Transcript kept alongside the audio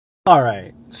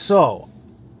Alright, so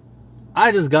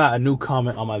I just got a new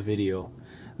comment on my video.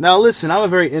 Now listen, I'm a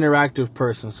very interactive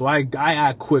person, so I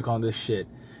act quick on this shit.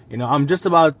 You know, I'm just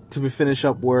about to finish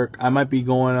up work. I might be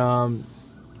going on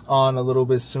a little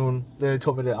bit soon. They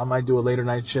told me that I might do a later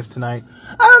night shift tonight.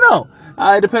 I don't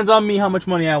know. It depends on me how much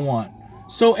money I want.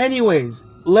 So anyways,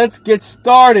 let's get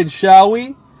started, shall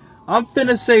we? I'm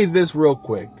finna say this real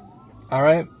quick.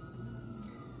 Alright?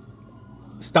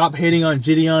 Stop hating on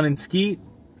JiDion and Skeet.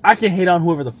 I can hate on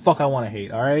whoever the fuck I want to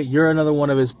hate, alright? You're another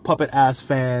one of his puppet ass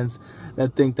fans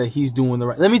that think that he's doing the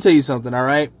right. Let me tell you something,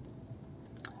 alright?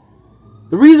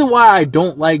 The reason why I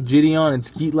don't like JiDion and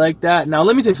Skeet like that, now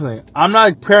let me tell you something. I'm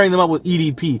not pairing them up with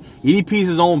EDP. EDP's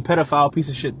his own pedophile piece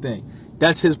of shit thing.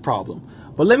 That's his problem.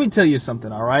 But let me tell you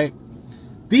something, alright?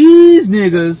 These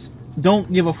niggas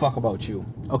don't give a fuck about you,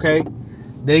 okay?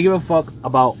 They give a fuck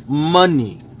about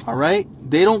money, alright?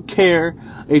 They don't care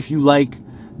if you like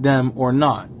them or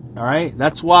not, alright?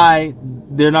 That's why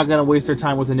they're not gonna waste their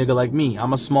time with a nigga like me.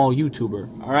 I'm a small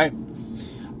YouTuber, alright?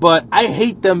 But I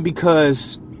hate them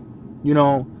because, you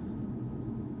know,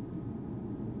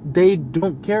 they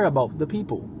don't care about the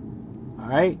people,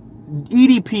 alright?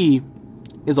 EDP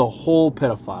is a whole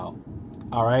pedophile,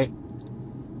 alright?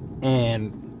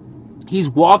 And he's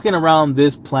walking around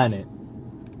this planet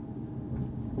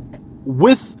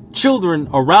with children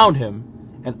around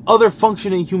him and other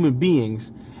functioning human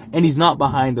beings, and he's not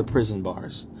behind the prison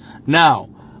bars. Now,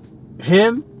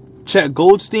 him, Chet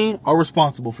Goldstein, are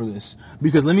responsible for this.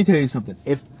 Because let me tell you something.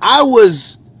 If I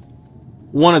was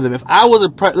one of them, if I was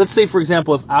let's say, for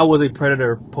example, if I was a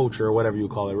predator poacher or whatever you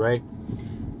call it, right?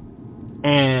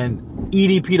 And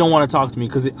EDP don't want to talk to me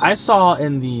because I saw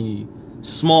in the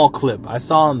small clip,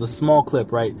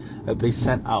 right, that they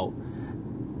sent out,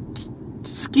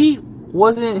 Skeet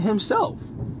wasn't himself,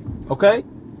 okay?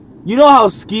 You know how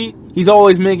Skeet, he's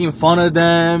always making fun of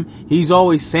them, he's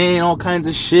always saying all kinds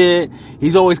of shit,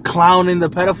 he's always clowning the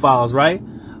pedophiles, right?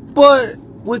 But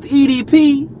with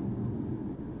EDP,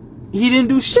 he didn't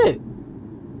do shit.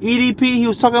 EDP, he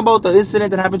was talking about the incident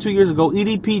that happened 2 years ago.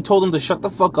 EDP told him to shut the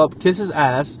fuck up, kiss his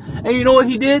ass, and you know what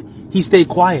he did? He stayed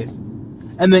quiet.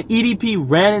 And then EDP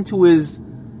ran into his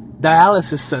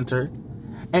dialysis center,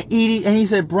 and he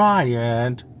said,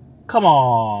 "Brian, come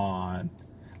on."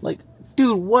 Like,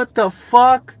 dude, what the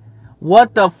fuck?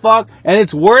 What the fuck? And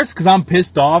it's worse because I'm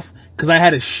pissed off because I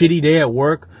had a shitty day at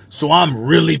work. So I'm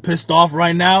really pissed off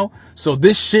right now. So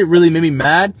this shit really made me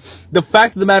mad. The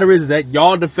fact of the matter is that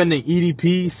y'all defending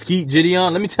EDP, Skeet,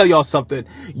 JiDion. Let me tell y'all something.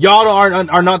 Y'all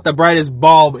are not the brightest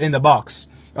bulb in the box.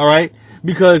 Alright?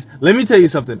 Because let me tell you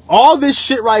something. All this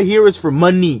shit right here is for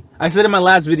money. I said in my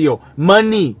last video,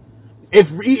 money.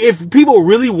 If people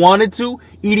really wanted to,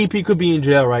 EDP could be in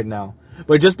jail right now.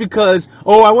 But just because,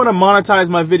 oh, I want to monetize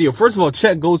my video. First of all,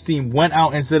 Chet Goldstein went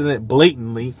out and said it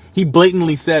blatantly. He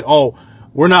blatantly said, oh,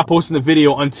 we're not posting the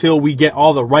video until we get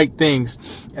all the right things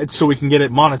so we can get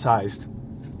it monetized.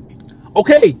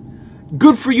 Okay,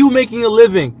 good for you making a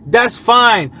living. That's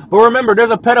fine. But remember,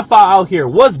 there's a pedophile out here.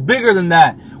 What's bigger than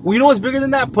that? Well, you know what's bigger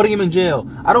than that? Putting him in jail.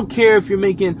 I don't care if you're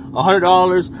making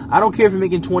 $100. I don't care if you're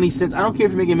making 20 cents. I don't care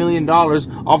if you're making $1 million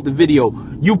off the video.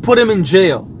 You put him in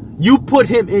jail. You put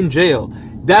him in jail.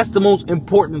 That's the most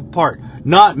important part.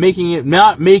 Not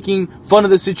making fun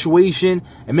of the situation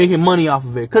and making money off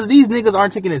of it. Because these niggas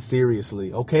aren't taking it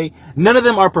seriously, okay? None of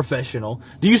them are professional.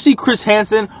 Do you see Chris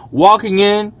Hansen walking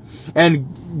in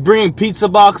and bringing pizza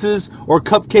boxes or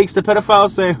cupcakes to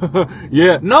pedophiles saying,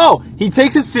 yeah? No, he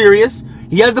takes it serious.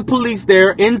 He has the police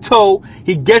there in tow.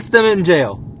 He gets them in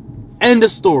jail. End of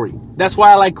story. That's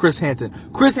why I like Chris Hansen.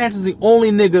 Chris Hansen's the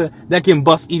only nigga that can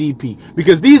bust EDP.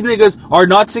 Because these niggas are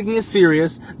not taking it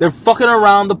serious. They're fucking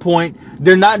around the point.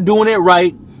 They're not doing it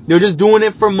right. They're just doing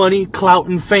it for money, clout,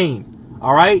 and fame.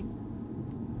 Alright?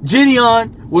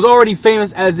 JiDion was already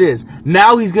famous as is.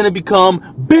 Now he's gonna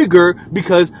become bigger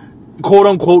because, quote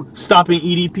unquote, stopping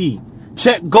EDP.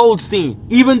 Chet Goldstein,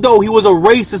 even though he was a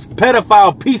racist,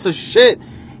 pedophile piece of shit,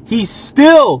 he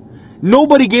still...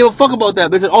 Nobody gave a fuck about that.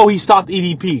 They said, oh, he stopped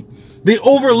EDP. They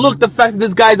overlooked the fact that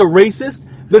this guy's a racist.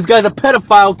 This guy's a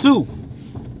pedophile too.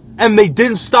 And they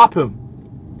didn't stop him.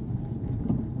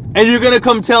 And you're going to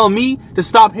come tell me to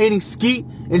stop hating Skeet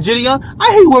and JiDion?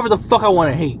 I hate whoever the fuck I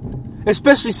want to hate.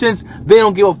 Especially since they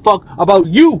don't give a fuck about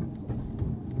you.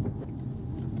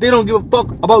 They don't give a fuck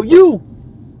about you.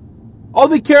 All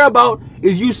they care about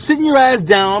is you sitting your ass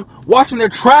down, watching their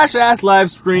trash ass live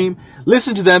stream,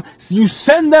 listen to them, you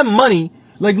send them money,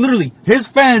 like literally, his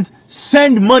fans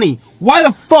send money. Why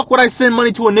the fuck would I send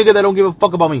money to a nigga that don't give a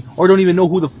fuck about me, or don't even know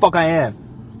who the fuck I am?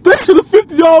 Thanks for the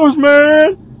 $50,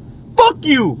 man! Fuck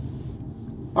you!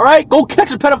 All right? Go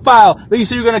catch a pedophile that you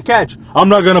say you're going to catch. I'm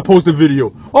not going to post a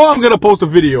video. Oh, I'm going to post a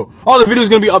video. Oh, the video's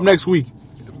going to be up next week.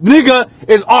 Nigga,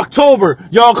 it's October.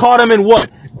 Y'all caught him in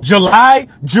what? July?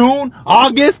 June?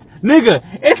 August? Nigga,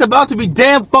 it's about to be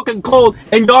damn fucking cold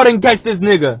and y'all didn't catch this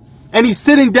nigga. And he's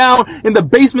sitting down in the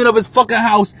basement of his fucking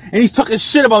house and he's talking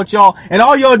shit about y'all and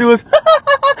all y'all do is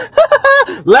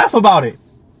laugh about it.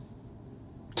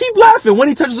 Keep laughing. When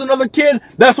he touches another kid,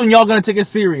 that's when y'all gonna take it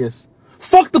serious.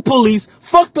 Fuck the police,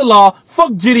 fuck the law,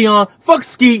 fuck JiDion, fuck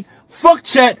Skeet, fuck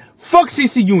Chet, fuck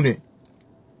CC Unit.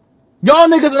 Y'all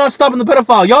niggas are not stopping the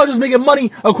pedophile. Y'all just making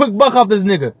money, a quick buck off this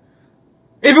nigga.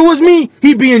 If it was me,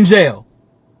 he'd be in jail.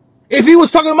 If he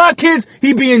was talking to my kids,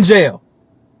 he'd be in jail.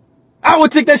 I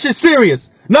would take that shit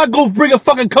serious. Not go bring a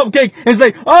fucking cupcake and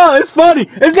say, oh, it's funny.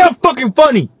 It's not fucking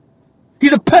funny.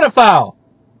 He's a pedophile.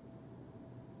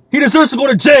 He deserves to go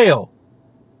to jail.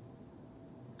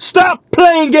 Stop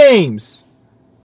playing games.